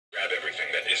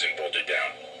isn't bolted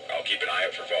down. I'll keep an eye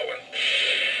out for Fallen.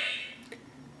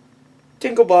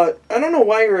 Tinklebot, I don't know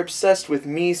why you're obsessed with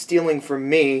me stealing from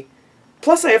me.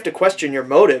 Plus, I have to question your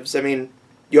motives. I mean,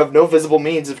 you have no visible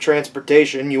means of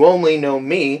transportation. You only know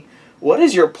me. What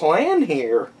is your plan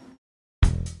here?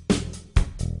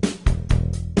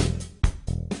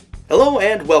 Hello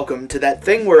and welcome to that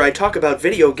thing where I talk about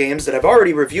video games that I've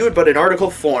already reviewed but in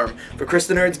article form. For Chris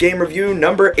the Nerd's Game Review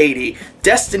number 80,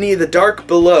 Destiny: The Dark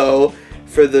Below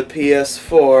for the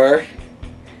PS4.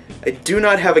 I do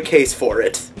not have a case for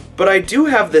it. But I do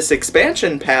have this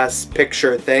expansion pass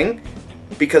picture thing,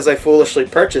 because I foolishly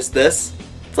purchased this.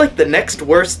 It's like the next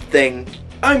worst thing.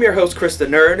 I'm your host, Chris the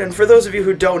Nerd, and for those of you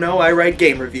who don't know, I write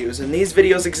game reviews, and these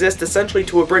videos exist essentially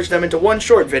to abridge them into one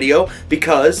short video,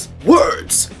 because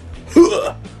words!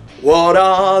 Huh. What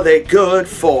are they good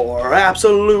for?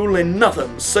 Absolutely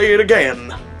nothing. Say it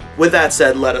again. With that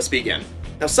said, let us begin.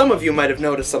 Now, some of you might have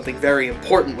noticed something very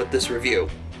important with this review.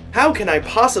 How can I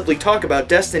possibly talk about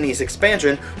Destiny's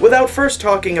expansion without first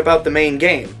talking about the main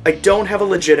game? I don't have a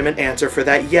legitimate answer for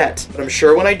that yet, but I'm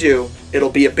sure when I do, it'll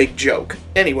be a big joke.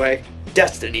 Anyway,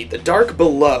 Destiny: The Dark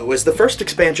Below is the first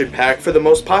expansion pack for the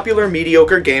most popular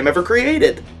mediocre game ever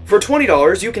created. For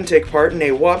 $20, you can take part in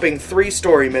a whopping 3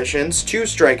 story missions, 2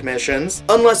 strike missions,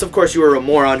 unless of course you were a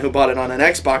moron who bought it on an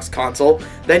Xbox console,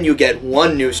 then you get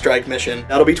 1 new strike mission.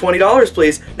 That'll be $20,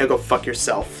 please. Now go fuck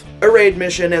yourself. A raid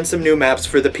mission, and some new maps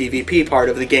for the PvP part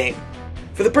of the game.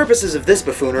 For the purposes of this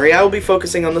buffoonery, I will be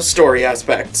focusing on the story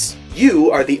aspects.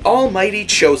 You are the almighty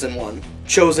Chosen One.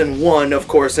 Chosen One, of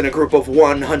course, in a group of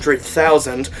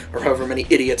 100,000, or however many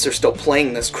idiots are still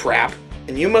playing this crap.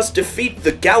 And you must defeat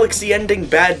the galaxy-ending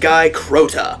bad guy,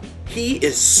 Crota. He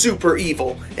is super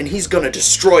evil, and he's gonna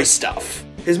destroy stuff.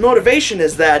 His motivation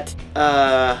is that,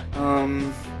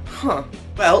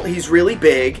 Well, he's really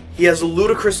big, he has a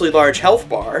ludicrously large health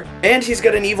bar, and he's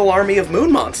got an evil army of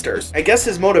moon monsters. I guess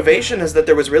his motivation is that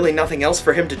there was really nothing else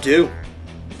for him to do.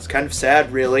 It's kind of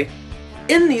sad, really.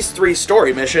 In these 3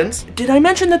 story missions... Did I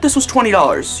mention that this was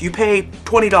 $20? You pay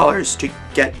 $20 to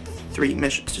get 3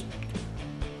 missions.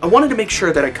 I wanted to make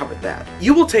sure that I covered that.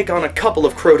 You will take on a couple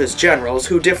of Crota's generals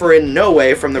who differ in no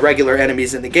way from the regular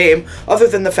enemies in the game, other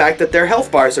than the fact that their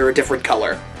health bars are a different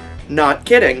color. Not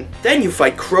kidding. Then you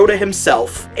fight Crota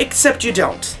himself. Except you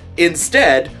don't.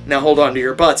 Instead, now hold on to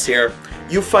your butts here,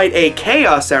 you fight a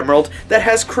Chaos Emerald that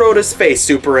has Crota's face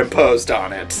superimposed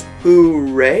on it.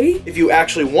 Hooray! If you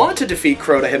actually want to defeat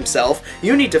Crota himself,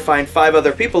 you need to find 5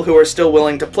 other people who are still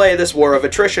willing to play this war of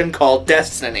attrition called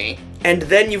Destiny. And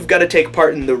then you've got to take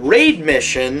part in the raid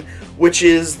mission, which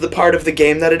is the part of the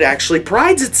game that it actually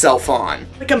prides itself on.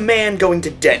 Like a man going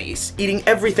to Denny's, eating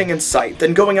everything in sight,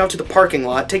 then going out to the parking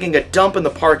lot, taking a dump in the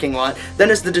parking lot, then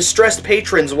as the distressed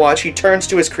patrons watch, he turns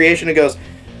to his creation and goes,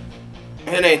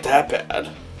 "It ain't that bad."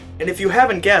 And if you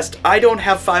haven't guessed, I don't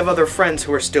have 5 other friends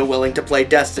who are still willing to play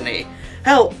Destiny.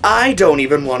 Hell, I don't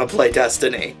even want to play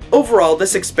Destiny. Overall,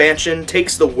 this expansion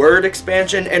takes the word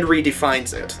expansion and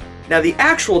redefines it. Now, the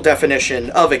actual definition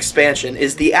of expansion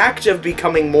is the act of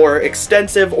becoming more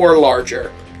extensive or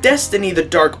larger. Destiny: The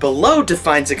Dark Below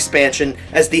defines expansion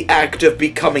as the act of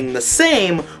becoming the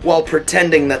same while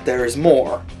pretending that there is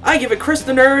more. I give it Chris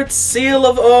the Nerd's seal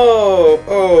of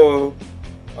oh.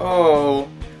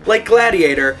 Like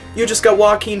Gladiator, you just got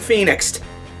Joaquin Phoenixed.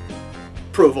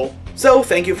 Approval. So,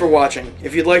 thank you for watching.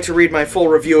 If you'd like to read my full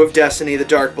review of Destiny: The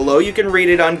Dark Below, you can read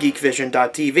it on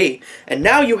geekvision.tv. And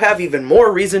now you have even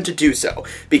more reason to do so,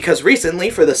 because recently,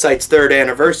 for the site's 3rd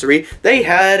anniversary, they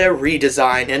had a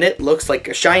redesign, and it looks like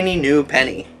a shiny new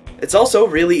penny. It's also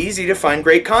really easy to find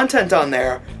great content on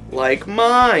there, like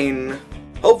mine.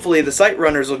 Hopefully the site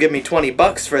runners will give me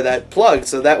 $20 for that plug,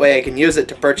 so that way I can use it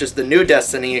to purchase the new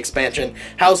Destiny expansion,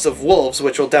 House of Wolves,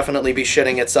 which will definitely be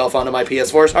shitting itself onto my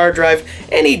PS4's hard drive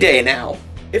any day now.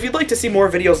 If you'd like to see more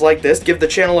videos like this, give the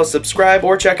channel a subscribe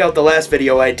or check out the last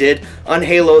video I did on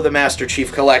Halo the Master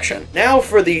Chief Collection. Now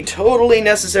for the totally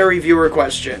necessary viewer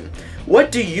question.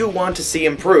 What do you want to see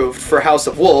improved for House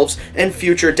of Wolves and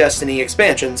future Destiny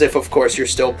expansions, if of course you're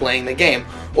still playing the game?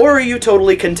 Or are you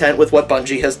totally content with what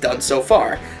Bungie has done so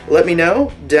far? Let me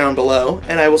know down below,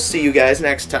 and I will see you guys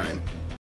next time.